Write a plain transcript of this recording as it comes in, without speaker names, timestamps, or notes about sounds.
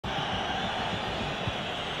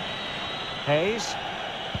Hayes.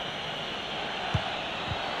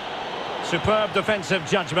 Superb defensive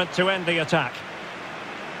judgment to end the attack.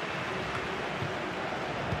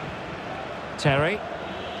 Terry.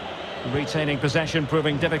 Retaining possession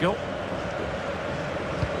proving difficult.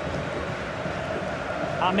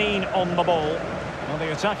 Amin on the ball. Well,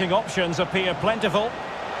 the attacking options appear plentiful.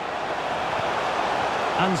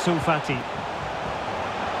 Ansu Fati.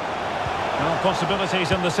 Well,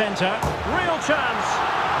 possibilities in the centre. Real chance.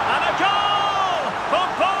 And a goal for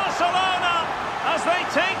Barcelona as they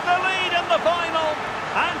take the lead in the final.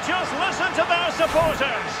 And just listen to their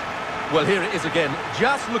supporters. Well, here it is again.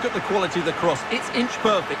 Just look at the quality of the cross. It's inch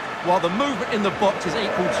perfect, while the movement in the box is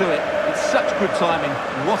equal to it. It's such good timing.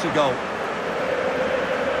 What a goal.